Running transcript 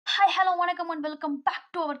Hi hello வணக்கம் and welcome back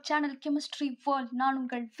to our channel chemistry world. நான்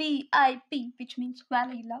உங்கள் VIP which means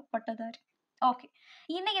வேலையில்லா பட்டதாரி. ஓகே,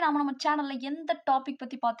 இன்னைக்கு நம்ம சேனலில் எந்த டாபிக்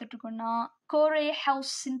பற்றி பார்த்துட்டு இருக்கோம்னா கோரே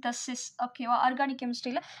ஹவுஸ் சிந்தசிஸ். ஓகேவா, ஆர்கானிக்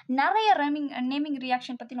கெமிஸ்ட்ரியில் நிறைய நேமிங்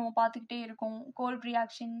ரியாக்ஷன் பற்றி நம்ம பார்த்துக்கிட்டே இருக்கோம். கோல்ட்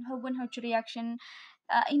ரியாக்ஷன், ஹர்பன் ஹவுச் ரியாக்ஷன்,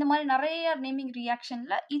 இந்த மாதிரி நிறைய நேமிங்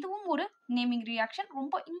ரியாக்ஷனில் இதுவும் ஒரு நேமிங் ரியாக்ஷன்,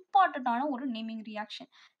 ரொம்ப இம்பார்ட்டண்ட்டான ஒரு naming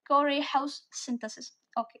reaction கோரே house synthesis.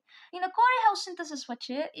 Okay, இந்த கோரே ஹவுஸ் சிந்தசிஸ்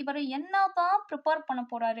வச்சு இவர் என்னதான் ப்ரிப்பேர் பண்ண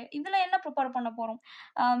போறாரு. இதுல என்ன ப்ரிப்பேர் பண்ண போறோம்?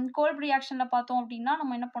 கோல்ட் ரியாக்ஷன்ல பார்த்தோம் அப்படின்னா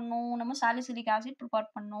நம்ம என்ன பண்ணோம், நம்ம சாலிசிலிக் ஆசிட் ப்ரிப்பேர்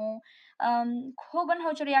பண்ணோம். ஹோபன்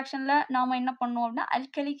ஹவுச் ரியாக்ஷன்ல நாம என்ன பண்ணோம் அப்படின்னா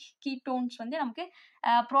அல்கலிக் கீட்டோன்ஸ் வந்து நமக்கு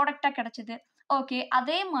ப்ராடக்டா கிடைச்சது. ஓகே,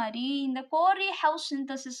 அதே மாதிரி இந்த கோரே ஹவுஸ்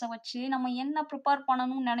சிந்தசிஸை வச்சு நம்ம என்ன ப்ரிப்பேர்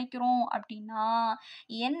பண்ணணும்னு நினைக்கிறோம் அப்படின்னா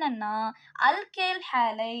என்னன்னா alkyl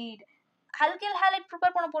halide. Alkyl halide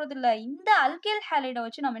prepare பண்ண போறது இல்ல. இந்த அல்கைல் ஹேலைடை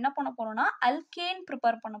வச்சு நம்ம என்ன பண்ண போறோம்னா அல்கேன்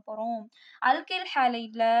ப்ரிப்பேர் பண்ண போறோம். அல்கைல்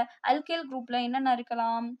ஹேலைட்ல அல்கைல் குரூப்ல என்னென்ன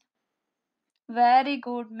இருக்கலாம்? வெரி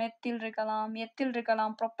குட், மெத்தில் இருக்கலாம், எத்தில்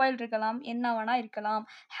இருக்கலாம், ப்ரொப்பைல் இருக்கலாம், என்ன வேணா இருக்கலாம்.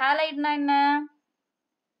 ஹேலைட்னா என்ன?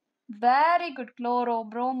 Very good, chloro,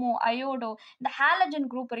 promo, iodo. இந்த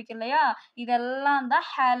ஹேலஜன் குரூப் இருக்கு இல்லையா, இதெல்லாம் தான்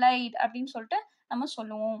ஹேலைட் அப்படின்னு சொல்லிட்டு நம்ம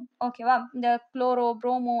சொல்லுவோம். ஓகேவா, இந்த குளோரோ,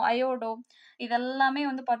 புரோமோ, அயோடோ இதெல்லாமே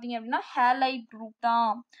வந்து பார்த்தீங்க அப்படின்னா ஹேலைட் குரூப்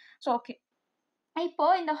தான். ஸோ ஓகே, இப்போ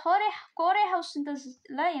இந்த கோரே ஹவுஸ்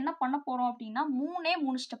சிந்தசிஸ்ல என்ன பண்ண போறோம் அப்படின்னா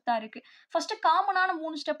மூணு ஸ்டெப் தான் இருக்கு. ஃபர்ஸ்ட் காமனான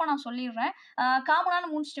 3 ஸ்டெப்பை நான் சொல்லிடுறேன். காமனான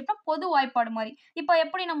 3 ஸ்டெப்னா பொது வாய்ப்பாடு மாதிரி. இப்போ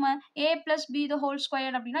எப்படி நம்ம a + b the whole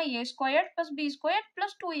squared அப்படின்னா a squared + b squared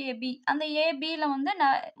 + 2ab, அந்த abல வந்து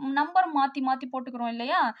நம்பர் மாத்தி மாத்தி போட்டுக்கிறோம்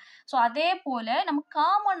இல்லையா? ஸோ அதே போல நம்ம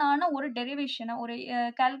காமனான ஒரு டெரிவேஷனை, ஒரு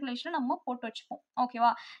கால்குலேஷனை நம்ம போட்டு வச்சுப்போம்.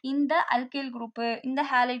 ஓகேவா, இந்த அல்கைல் குரூப், இந்த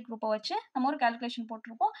ஹேலைட் குரூப்பை வச்சு நம்ம ஒரு கால்குலேஷன்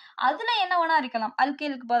போட்டிருப்போம். அதுல என்ன வேணா இருக்கலாம்.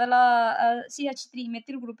 அல்கைலுக்கு பதிலா CH3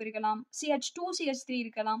 மெத்தில் குரூப் இருக்கலாம், CH2CH3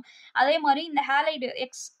 இருக்கலாம். அதே மாதிரி இந்த ஹேலைடு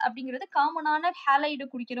எக்ஸ் அப்படிங்கிறது காமனான ஹேலைடு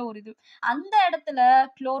குடிக்கிற ஒரு இது. அந்த இடத்துல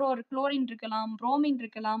குளோரின் இருக்கலாம், புரோமின்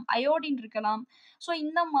இருக்கலாம், அயோடின் இருக்கலாம். ஸோ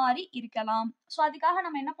இந்த மாதிரி இருக்கலாம். ஸோ அதுக்காக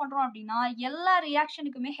நம்ம என்ன பண்றோம் அப்படின்னா எல்லா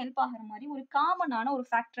ரியாக்ஷனுக்குமே ஹெல்ப் ஆகிற மாதிரி ஒரு காமனான ஒரு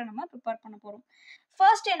ஃபேக்டரை நம்ம ப்ரிப்பேர் பண்ண போறோம்.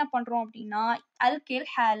 ஃபர்ஸ்ட் என்ன பண்றோம் அப்படின்னா அல்கைல்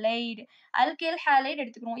ஹேலைடு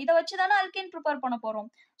எடுத்துக்கிறோம். இதை வச்சு தானே அல்கேன் ப்ரிப்பேர் பண்ண போறோம்.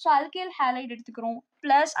 ஸோ அல்கைல் ஹேலைடு எடுத்துக்கிறோம்.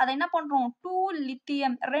 பிளஸ் அதை என்ன பண்றோம், 2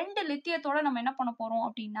 லித்தியம், 2 லித்தியத்தோட நம்ம என்ன பண்ண போறோம்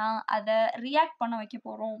அப்படின்னா அதை ரியாக்ட் பண்ண வைக்க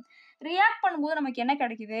போறோம். ரியாக்ட் பண்ணும்போது நமக்கு என்ன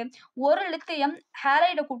கிடைக்குது, ஒரு லித்தியம்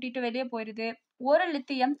ஹேலைடை கூட்டிட்டு வெளியே போயிருது, ஒரு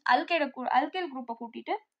லித்தியம் அல்கைல் குரூப்பை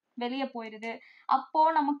கூட்டிட்டு வெளியே போயிருது. அப்போ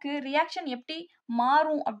நமக்கு ரியாக்ஷன் எப்படி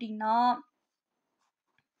மாறும் அப்படின்னா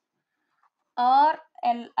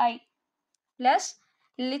RLI பிளஸ்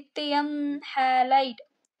லித்தியம் ஹேலைட்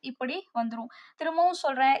இப்படி வந்துடும். திரும்பவும்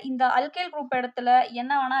சொல்றேன், இந்த அல்கைல் குரூப் இடத்துல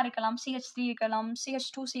என்ன வேணா இருக்கலாம். CH3 இருக்கலாம்,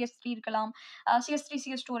 CH2CH3 இருக்கலாம்,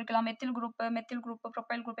 CH3CH2 இருக்கலாம், மெத்தில் குரூப்,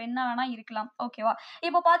 ப்ரொப்பைல் குரூப் என்ன வேணா இருக்கலாம். ஓகேவா,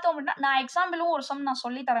 இப்போ பார்த்தோம் அப்படின்னா நான் எக்ஸாம்பிளும் ஒரு சம் நான்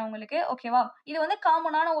சொல்லி தரேன் உங்களுக்கு. ஓகேவா, இது வந்து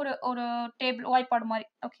காமனான ஒரு டேபிள் வாய்ப்பாடு மாதிரி.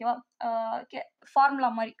 ஓகேவா,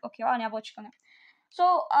 ஃபார்முலா மாதிரி. ஓகேவா, ஞாபகம் வச்சுக்கோங்க. ஸோ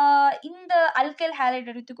இந்த அல்கைல்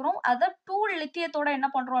ஹேலைட் எடுத்துக்கிறோம். அதை 2 லித்தியத்தோட என்ன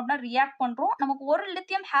பண்றோம் அப்படின்னா ரியாக்ட் பண்றோம். நமக்கு ஒரு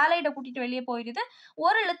லித்தியம் ஹேலைடை கூட்டிட்டு வெளியே போயிருது,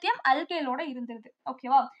 ஒரு லித்தியம் அல்கைலோட இருந்துருது.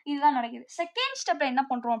 ஓகேவா, இதுதான் நடக்குது. செகண்ட் ஸ்டெப்ல என்ன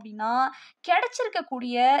பண்றோம் அப்படின்னா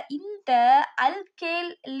கிடைச்சிருக்கக்கூடிய இந்த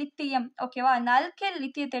அல்கைல் லித்தியம், ஓகேவா, இந்த அல்கைல்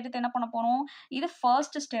லித்தியத்தை எடுத்து என்ன பண்ண போறோம், இது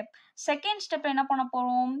ஃபர்ஸ்ட் ஸ்டெப். செகண்ட் ஸ்டெப்ல என்ன பண்ண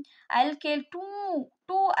போறோம், அல்கைல்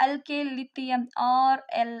 2 அல்கைல் லித்தியம்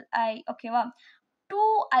RLI. ஓகேவா, 2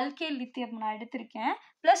 அல்கைல் லித்தியம் நான் எடுத்திருக்கேன்.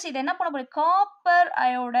 பிளஸ் இது என்ன பண்ண போறோம், copper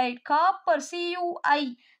iodide, copper CuI,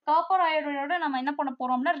 copper அயோடைடோட நம்ம என்ன பண்ண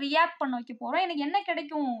போறோம்னா ரியாக்ட் பண்ண வைக்க போறோம். எனக்கு என்ன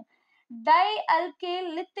கிடைக்கும், டை அல்கைல்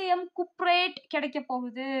லித்தியம் குப்ரேட் கிடைக்க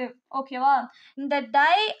போகுது. ஓகேவா, இந்த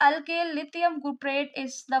tie alkyl lithium குப்ரேட்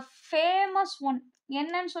is the famous one.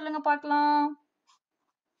 என்னன்னு சொல்லுங்க பார்க்கலாம்.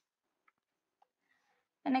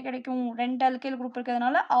 என்ன கிடைக்கும், 2 அல்கைல் குரூப்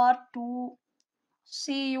இருக்கிறதுனால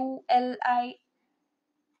R2CuLi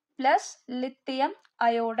plus lithium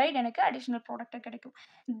iodide எனக்கு அடிஷனல் ப்ராடக்ட் கிடைக்கும்.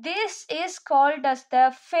 This is called as the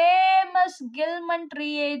famous Gilman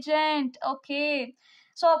reagent. Okay,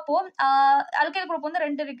 so அப்போ அல்கைல் குரூப் வந்து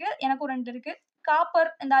 2 இருக்கு, எனக்கும் 2 இருக்கு.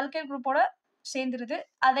 காப்பர் இந்த அல்கைல் குரூப்போட சேர்ந்துருது.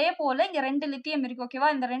 அதே போல இங்க 2 லித்தியம் இருக்கு. ஓகேவா,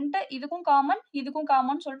 இந்த 2 இதுக்கும்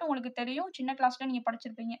காமன் சொல்லிட்டு உங்களுக்கு தெரியும், சின்ன கிளாஸ்ல நீங்க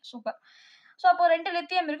படிச்சிருப்பீங்க. சூப்பர். ஸோ அப்போ 2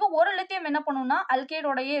 லித்தியம் இருக்கு. ஒரு லித்தியம் என்ன பண்ணும்னா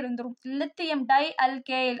அல்கைடோடயே இருந்துரும். Lithium tie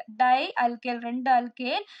alkyl 2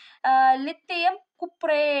 alkyl, lithium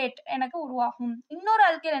குப்ரேட் எனக்கு உருவாகும். இன்னொரு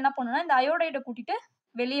அல்கைல் என்ன பண்ணுன்னா இந்த அயோடைடை கூட்டிட்டு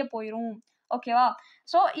வெளியே போயிரும். ஓகேவா,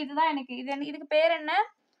 ஸோ இதுதான் எனக்கு இதுக்கு பேர் என்ன,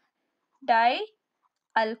 டை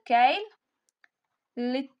அல்கைல்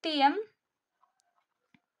லித்தியம்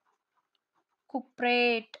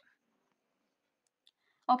குப்ரேட்.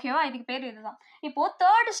 ஓகேவா, இதுக்கு பேர் இதுதான். இப்போ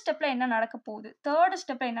தேர்ட் ஸ்டெப்ல என்ன நடக்க போகுது, தேர்ட்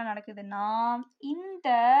ஸ்டெப்ல என்ன நடக்குதுன்னா, இந்த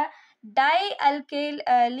டை அல்கைல்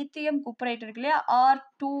லித்தியம் குப்ரேட் இருக்கு இல்லையா,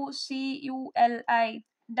 R2CuLi,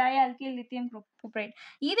 டை அல்கைல் லித்தியம் குப்ரேட்,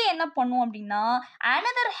 இது என்ன பண்ணும் அப்படின்னா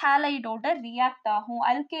அனதர் ஹேலைடோட ரியாக்ட் ஆகும்,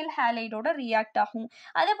 அல்கைல் ஹேலைடோட ரியாக்ட் ஆகும்.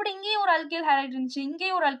 அது எப்படி, இங்கேயும் ஒரு அல்கைல் ஹேலைட் இருந்துச்சு,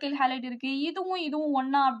 இங்கேயும் ஒரு அல்கைல் ஹேலைட் இருக்கு, இதுவும்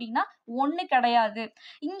ஒன்னா அப்படின்னா ஒண்ணு கிடையாது.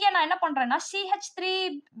 இங்க நான் என்ன பண்றேன்னா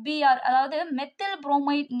CH3Br, அதாவது மெத்தில்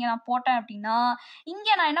புரோமைட் இங்க நான் போட்டேன் அப்படின்னா இங்க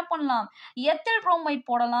நான் என்ன பண்ணலாம், எத்தில் புரோமைட்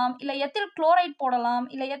போடலாம், இல்ல எத்தில் குளோரைட் போடலாம்,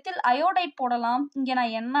 இல்ல எத்தில் அயோடைட் போடலாம், இங்க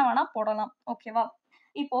நான் என்ன வேணா போடலாம். ஓகேவா,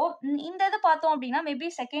 இப்போ இந்த இது பார்த்தோம் அப்படின்னா மேபி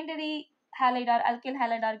செகண்டரி ஹேலைடா அல்கைல்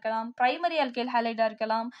ஹேலைடா இருக்கலாம், பிரைமரி அல்கைல் ஹேலைடா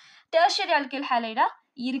இருக்கலாம், டெர்ஷியரி அல்கைல் ஹேலைடா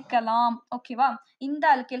இருக்கலாம். ஓகேவா, இந்த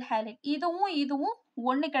அல்கைல் ஹேலைட் இதுவும்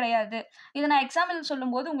ஒண்ணு கிடையாது. இதை நான் எக்ஸாம்பிள்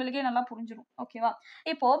சொல்லும் போது உங்களுக்கே நல்லா புரிஞ்சிடும். ஓகேவா,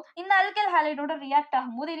 இப்போ இந்த அல்கைல் ஹேலைடோட ரியாக்ட்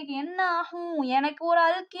ஆகும்போது எனக்கு என்ன ஆகும், எனக்கு ஒரு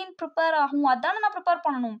அல்கீன் ப்ரிப்பேர் ஆகும். அதான நான் ப்ரிப்பேர்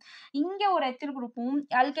பண்ணணும். இங்க ஒரு எத்தில் குரூப்பும்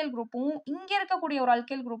அல்கைல் குரூப்பும் இங்க இருக்கக்கூடிய ஒரு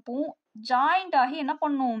அல்கைல் குரூப்பும் ஜாயிண்ட் ஆகி என்ன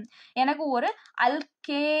பண்ணும், எனக்கு ஒரு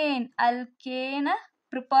அல்கேனை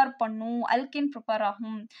ப்ரிப்பேர் பண்ணும், அல்கேன் ப்ரிப்பேர்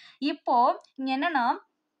ஆகும். இப்போ இங்க என்னன்னா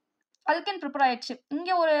அல்கேன் ப்ரிப்பேர் ஆயிடுச்சு, இங்க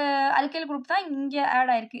ஒரு அல்கைல் குரூப் தான் இங்க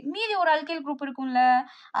ஆட் ஆயிருக்கு, மீதி ஒரு அல்கைல் குரூப் இருக்கும்ல,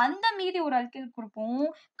 அந்த மீதி ஒரு அல்கைல் குரூப்பும்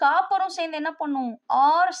காப்பரும் சேர்ந்து என்ன பண்ணும்,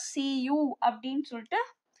 RCU அப்படின்னு சொல்லிட்டு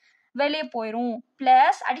வெளியே போயிடும்.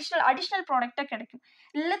 பிளஸ் அடிஷனல் ப்ராடக்டா கிடைக்கும்.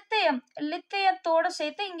 லித்தியத்தோட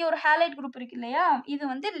சேர்த்து இங்க ஒரு ஹேலைட் குரூப் இருக்கு இல்லையா, இது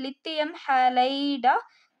வந்து லித்தியம் ஹேலைடா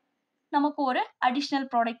நமக்கு ஒரு அடிஷனல்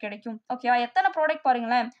ப்ராடக்ட் கிடைக்கும். ஓகேவா, எத்தனை ப்ராடக்ட்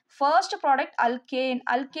பாருங்களேன், ஃபர்ஸ்ட் ப்ராடக்ட்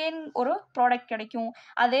அல்கேன் ஒரு ப்ராடக்ட் கிடைக்கும்.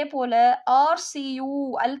 அதே போல RCU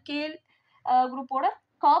அல்கேல் குரூப்போட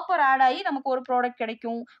காப்பர் ஆட் ஆகி நமக்கு ஒரு ப்ராடக்ட்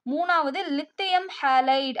கிடைக்கும். மூணாவது லித்தியம்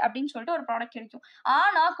ஹேலைட் அப்படின்னு சொல்லிட்டு ஒரு ப்ராடக்ட் கிடைக்கும்.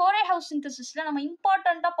 ஆனா கோரே ஹவுஸ் சிந்தசிஸ்ல நம்ம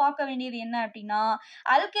இம்பார்ட்டண்டா பார்க்க வேண்டியது என்ன அப்படின்னா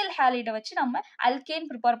அல்கைல் ஹேலைடை வச்சு நம்ம அல்கேன்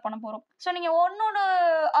ப்ரிப்பேர் பண்ண போறோம். ஸோ நீங்க ஒன்னோட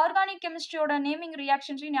ஆர்கானிக் கெமிஸ்ட்ரியோட நேமிங்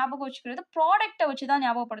ரியாக்ஷன்ஸையும் ஞாபகம் வச்சுக்கிறது ப்ராடக்ட்டை வச்சு தான்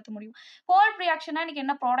ஞாபகப்படுத்த முடியும். கோல்ட் ரியாக்ஷனா எனக்கு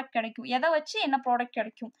என்ன ப்ராடக்ட் கிடைக்கும், எதை வச்சு என்ன ப்ராடக்ட்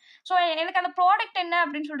கிடைக்கும். ஸோ எனக்கு அந்த ப்ராடக்ட் என்ன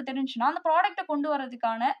அப்படின்னு சொல்லிட்டு தெரிஞ்சுன்னா அந்த ப்ராடக்ட்டை கொண்டு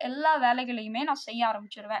வரதுக்கான எல்லா வேலைகளையுமே நான் செய்ய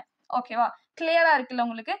ஆரம்பிச்சிருவேன். ஓகேவா, கிளியரா இருக்குல்ல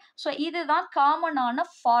உங்களுக்கு. ஸோ இதுதான் காமனான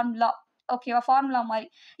ஃபார்முலா. ஓகேவா, ஃபார்முலா மாதிரி.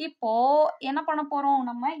 இப்போ என்ன பண்ண போறோம்,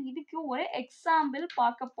 நம்ம இதுக்கு ஒரு எக்ஸாம்பிள்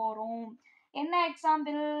பார்க்க போறோம். என்ன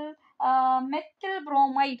எக்ஸாம்பிள், மெத்தில்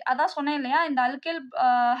புரோமைட். அதான் சொன்னேன் இல்லையா, இந்த அல்கைல்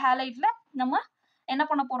ஹேலைட்ல நம்ம என்ன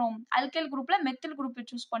பண்ண போறோம், அல்கைல் குரூப்ல மெத்தில் குரூப்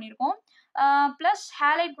சூஸ் பண்ணிருக்கோம், பிளஸ்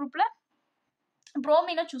ஹேலைட் குரூப்ல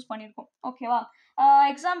புரோமினை சூஸ் பண்ணிருக்கோம். ஓகேவா,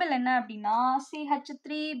 எக்ஸாம்பிள் என்ன அப்படின்னா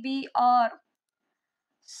CH3Br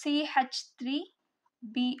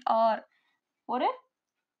ஒரு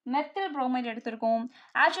மெத்தில் புரோமைட் எடுத்திருக்கோம்.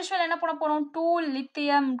 ஆஸ் யூஷுவல் என்ன பண்ண போறோம், 2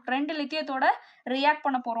 லித்தியம், 2 லித்தியத்தோட ரியாக்ட்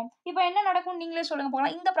பண்ண போறோம். இப்போ என்ன நடக்கும் நீங்களே சொல்லுங்க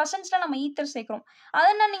போகலாம். இந்த ப்ரெசன்ஸ்ல நம்ம ஈத்தர் சேர்க்கிறோம்.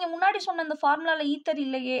 அது என்ன, நீங்க முன்னாடி சொன்ன அந்த ஃபார்முலால ஈத்தர்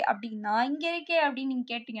இல்லையே அப்படின்னா, இங்க இருக்கே அப்படின்னு நீங்க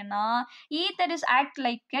கேட்டீங்கன்னா, ether is act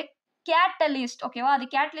like a catalyst. ஓகேவா, அது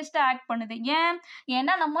கேட்டலிஸ்டா ஆக்ட் பண்ணுது.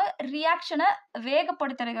 ஏன்னா நம்ம ரியாக்ஷனை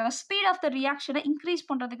வேகப்படுத்துறதுக்காக, ஸ்பீட் ஆஃப் த ரியாக்ஷனை இன்க்ரீஸ்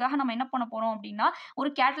பண்றதுக்காக நம்ம என்ன பண்ண போறோம் அப்படின்னா ஒரு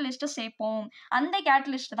கேட்டலிஸ்ட்டை சேர்ப்போம். அந்த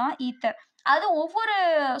கேட்டலிஸ்ட் தான் ஈத்தர். அது ஒவ்வொரு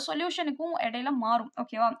சொல்யூஷனுக்கும் இடையில மாறும்.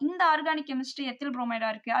 ஓகேவா, இந்த ஆர்கானிக் கெமிஸ்ட்ரி எத்தில் புரோமைடா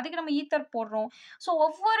இருக்கு, அதுக்கு நம்ம ஈத்தர் போடுறோம். ஸோ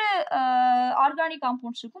ஒவ்வொரு ஆர்கானிக்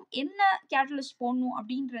காம்பவுண்ட்ஸுக்கும் என்ன கேட்டலிஸ்ட் போடணும்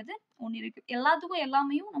அப்படின்றது ஒன்று இருக்கு. எல்லாத்துக்கும்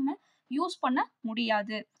எல்லாமே நம்ம யூஸ் பண்ண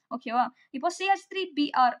முடியாது. ஓகேவா, இப்போ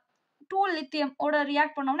CH3Br 2 லித்தியம் ஓட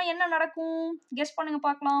ரியாக்ட் பண்ணோம்னா என்ன நடக்கும், கெஸ் பண்ணுங்க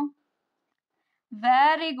பார்க்கலாம்.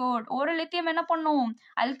 Very good. ஒரு லித்தியம் என்ன பண்ணும்,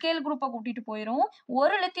 அல்கைல் குரூப்பை கூட்டிட்டு போயிடும்.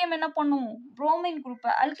 ஒரு லித்தியம் என்ன பண்ணும், புரோமின் குரூப்பை,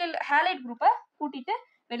 அல்கைல் ஹேலைட் குரூப்பை கூட்டிட்டு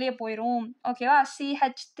வெளியே போயிடும். ஓகேவா,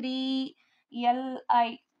 CH3Li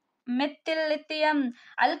methyl lithium,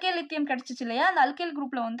 alkyl lithium கிடைச்சிச்சு இல்லையா, அந்த அல்கைல்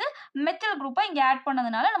குரூப்ல வந்து மெத்தில் குரூப்பை இங்க ஆட்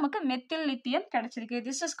பண்ணதுனால நமக்கு மெத்தில் லித்தியம் கிடைச்சிருக்கு.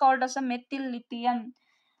 This is called as a methyl lithium.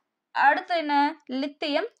 அடுத்து என்ன,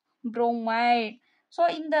 லித்தியம் புரோமைட். ஸோ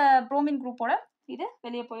இந்த புரோமின் குரூப்போட இது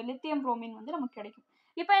வெளியே போய் லித்தியம் புரோமின் வந்து நமக்கு கிடைக்கும்.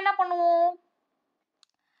 இப்போ என்ன பண்ணுவோம்,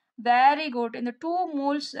 வெரி குட், இந்த 2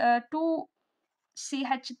 moles 2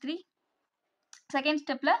 CH3 செகண்ட்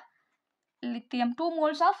ஸ்டெப்ல lithium 2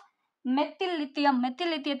 moles of methyl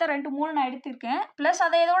லித்தியத்தை 2 mole நான் எடுத்திருக்கேன். பிளஸ்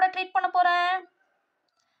அதை எதோட ட்ரீட் பண்ண போறேன்,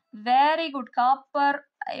 very good, copper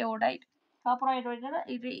iodide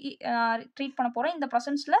treat பண்ண போறேன். இந்த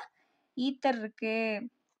ப்ரெசன்ஸ்ல ஈத்தர் இருக்கு,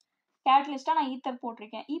 கேட்டலிஸ்டா நான் ஈத்தர்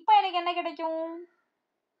போட்டிருக்கேன். இப்போ எனக்கு என்ன கிடைக்கும்,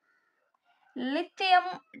 லித்தியம்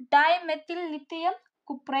டைமெத்தில் லித்தியம்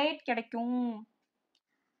குப்ரேட் கிடைக்கும்,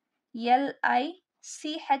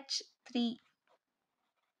 LiCH3,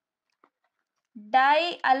 டை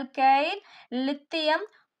அல்கைல் லித்தியம்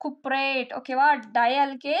குப்ரேட். ஓகேவா,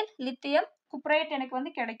 டைஅல்கைல் லித்தியம் குப்ரேட் எனக்கு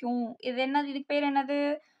வந்து கிடைக்கும். இது என்னது, இதுக்கு பேர் என்னது,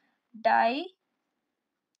 டை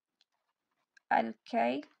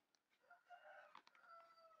அல்கைல்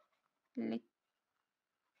லித்தியம்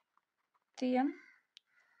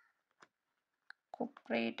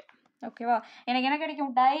குப்ரேட். ஓகேவா, எனக்கு என்ன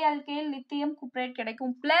கிடைக்கும், டை அல்கைல் லித்தியம் குப்ரேட்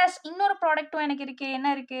கிடைக்கும். பிளஸ் இன்னொரு ப்ராடக்ட்டும் எனக்கு இருக்கு. என்ன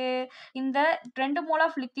இருக்கு, இந்த 2 மோல்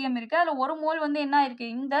ஆஃப் லித்தியம் இருக்கு, அதுல 1 மோல் வந்து என்ன இருக்கு,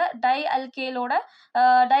 இந்த டை அல்கைல்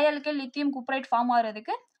லித்தியம் குப்ரேட் ஃபார்ம்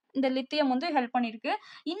ஆகிறதுக்கு இந்த லித்தியம் வந்து ஹெல்ப் பண்ணிருக்கு.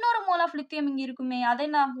 இன்னொரு மோல் ஆஃப் லித்தியம் இங்க இருக்குமே, அது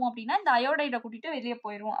என்ன ஆகும் அப்படின்னா இந்த அயோடைடை கூட்டிட்டு வெளியே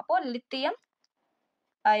போயிடும். அப்போ லித்தியம்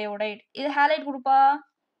அயோடைடு. இது ஹேலைட் குரூப்பா,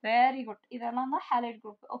 வெரி குட், இதெல்லாம் தான் ஹேலைட்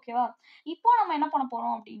குரூப். ஓகேவா, இப்போ நம்ம என்ன பண்ண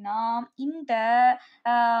போறோம் அப்படின்னா இந்த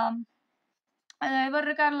இவர்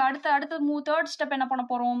இருக்கார்ல, அடுத்த தேர்ட் ஸ்டெப் என்ன பண்ண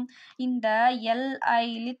போறோம், இந்த Li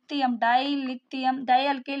லித்தியம்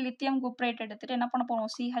டைஅல்கைல் லித்தியம் குப்ரேட் எடுத்துட்டு என்ன பண்ண போறோம்,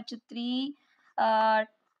 CH3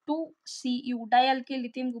 2Cu டைஅல்கைல்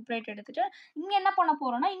லித்தியம் குப்ரேட் எடுத்துட்டு இங்க என்ன பண்ண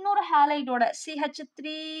போறோம்னா இன்னொரு ஹேலைடோட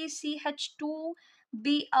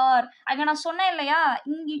CH3CH2Br. அங்க நான் சொன்னேன் இல்லையா,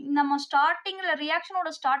 இங்க நம்ம ஸ்டார்டிங்ல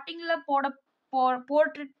ரியாக்ஷனோட ஸ்டார்டிங்ல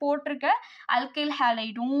போட்டிருக்க அல்கைல்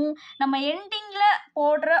ஹேலைடும் நம்ம எண்டிங்ல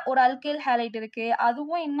போடுற ஒரு அல்கைல் ஹேலைட் இருக்கு,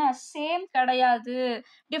 அதுவும் என்ன சேம் கிடையாது,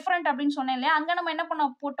 டிஃப்ரெண்ட் அப்படின்னு சொன்னேன் இல்லையா. அங்க நம்ம என்ன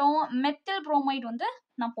போட்டோம், மெத்தில் புரோமைடு வந்து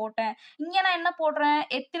நான் போட்டேன். இங்க நான் என்ன போடுறேன்,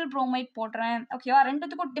 எத்தில் புரோமைடு போடுறேன். ஓகேவா,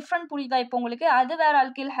 ரெண்டுத்துக்கும் டிஃப்ரெண்ட் புரியுதா இப்போ உங்களுக்கு, அது வேற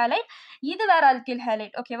அல்கைல் ஹேலைட், இது வேற அல்கைல்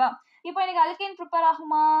ஹேலைட். ஓகேவா, இப்போ எனக்கு அல்கைன் ப்ரிப்பேர்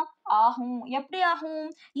ஆகுமா, ஆகும். எப்படி ஆகும்,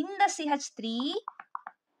 இந்த CH3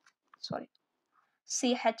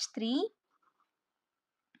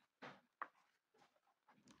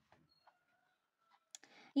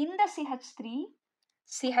 இந்த CH3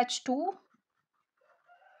 CH2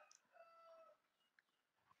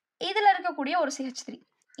 இதுல இருக்கக்கூடிய ஒரு CH3,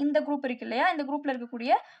 இந்த குரூப் இருக்கு இல்லையா, இந்த குரூப்ல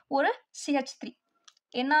இருக்கக்கூடிய ஒரு CH3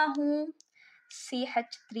 என்ன ஆகும்,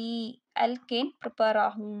 CH3 அல்கேன் ப்ரிப்பேர்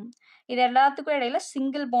ஆகும். இது எல்லாத்துக்கும் இடையில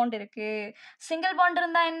சிங்கிள் பாண்ட் இருக்கு. சிங்கிள் பாண்ட்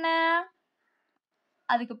இருந்தா என்ன,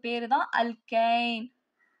 அதுக்கு பேரு தான் அல்கைன்.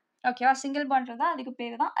 ஓகேவா, சிங்கிள் பாண்ட் இருந்தா அதுக்கு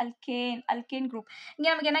பேரு தான் அல்கேன் குரூப். இங்க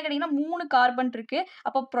நமக்கு என்ன கிடைக்குன்னா 3 கார்பன் இருக்கு,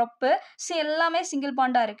 அப்போ ப்ரொப்பு எல்லாமே சிங்கிள்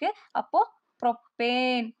பாண்டா இருக்கு, அப்போ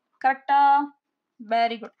ப்ரொப்பேன். கரெக்டா,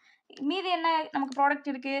 வெரி குட். மீதி என்ன நமக்கு ப்ராடக்ட்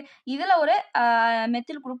இருக்கு, இதுல ஒரு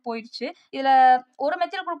மெத்தில் குரூப் போயிடுச்சு, இதுல ஒரு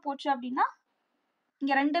மெத்தில் குரூப் போச்சு அப்படின்னா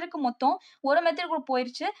இங்க 2 இருக்கு மொத்தம், ஒரு மெத்தில் குரூப்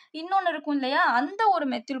போயிருச்சு, இன்னொன்னு இருக்கும் இல்லையா, அந்த ஒரு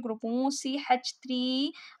மெத்தில் குரூப்பும் CH3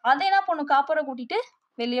 அதை என்ன பண்ணும், காப்பரை கூட்டிட்டு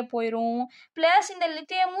வெளியே போயிரும். பிளஸ் இந்த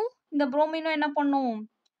லித்தியமும் இந்த புரோமினும் என்ன பண்ணும்,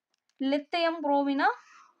 லித்தியமும்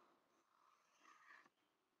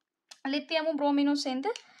புரோமினும்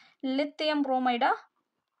சேர்ந்து லித்தியம் புரோமைடா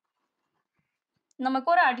நமக்கு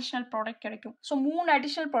ஒரு அடிஷனல் ப்ராடக்ட் கிடைக்கும். ஸோ 3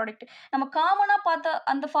 அடிஷனல் ப்ராடக்ட் நம்ம காமனா பார்த்த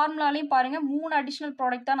அந்த ஃபார்முலாலையும் பாருங்க, 3 அடிஷனல்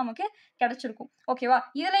ப்ராடக்ட் தான் நமக்கு கிடைச்சிருக்கும். ஓகேவா,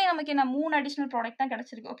 இதுலயும் நமக்கு என்ன 3 அடிஷனல் ப்ராடக்ட் தான்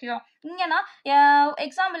கிடைச்சிருக்கு. ஓகேவா, இங்கன்னா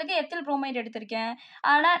எக்ஸாம்பிளுக்கு எத்தில் புரோமைடு எடுத்திருக்கேன்,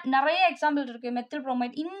 ஆனா நிறைய எக்ஸாம்பிள் இருக்கு மெத்தில்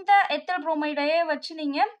புரோமைடு. இந்த எத்தில் புரோமைடையே வச்சு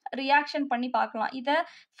நீங்க ரியாக்ஷன் பண்ணி பார்க்கலாம். இதை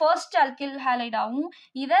ஃபர்ஸ்ட் அல்கைல் ஹேலைடாவும்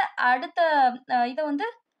இதை வந்து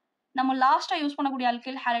நம்ம லாஸ்டா யூஸ் பண்ணக்கூடிய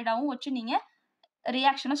அல்கைல் ஹேலைடாவும் வச்சு நீங்க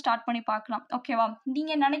ரியாக்ஷனை ஸ்டார்ட் பண்ணி பார்க்கலாம். ஓகேவா,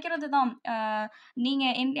 நீங்க நினைக்கிறது தான், நீங்க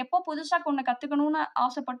எப்போ புதுசா ஒன்று கத்துக்கணும்னு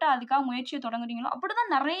ஆசைப்பட்டு அதுக்காக முயற்சியை தொடங்குறீங்களோ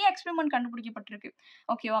அப்படிதான் நிறைய எக்ஸ்பெரிமெண்ட் கண்டுபிடிக்கப்பட்டிருக்கு.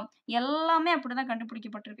 ஓகேவா, எல்லாமே அப்படிதான்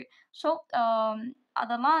கண்டுபிடிக்கப்பட்டிருக்கு. ஸோ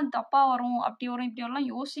அதெல்லாம் தப்பா வரும், அப்படி வரும், இப்படி வரலாம்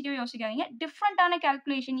யோசிக்காதீங்க. டிஃப்ரெண்டான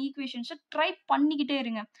கால்குலேஷன் ஈக்குவேஷன்ஸை ட்ரை பண்ணிக்கிட்டே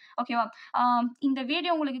இருங்க. ஓகேவா, இந்த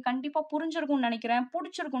வீடியோ உங்களுக்கு கண்டிப்பா புரிஞ்சிருக்கும்னு நினைக்கிறேன்,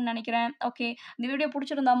 பிடிச்சிருக்கும்னு நினைக்கிறேன். ஓகே, இந்த வீடியோ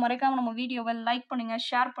பிடிச்சிருந்தா மறக்காம நம்ம வீடியோவை லைக் பண்ணுங்க,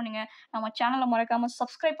 ஷேர் பண்ணுங்க, நம்ம சேனலை மறக்காம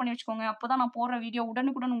சப்ஸ்கிரைப் பண்ணி வச்சுக்கோங்க. அப்போதான் நான் போடுற வீடியோ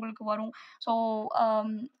உடனுக்குடன் உங்களுக்கு வரும். ஸோ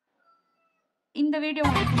இந்த வீடியோ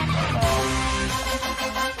உங்களுக்கு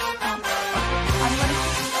அது வரைக்கும்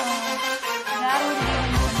வேற ஒரு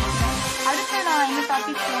அடுத்து நான் என்ன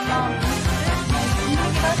டாபிக் சொல்லலாம்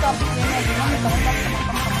உங்களுக்கு ஏதாவது டாபிக் வேணும் அப்படின்னா கமெண்ட் பாக்ஸ்ல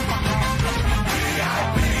மறக்காம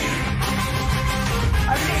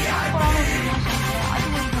அடுத்து சூப்பரான ஒரு வீடியோ சொல்லுங்க. அது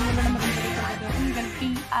ஒரு உங்களிடம் உங்கள்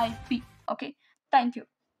TIP. Okay, thank you.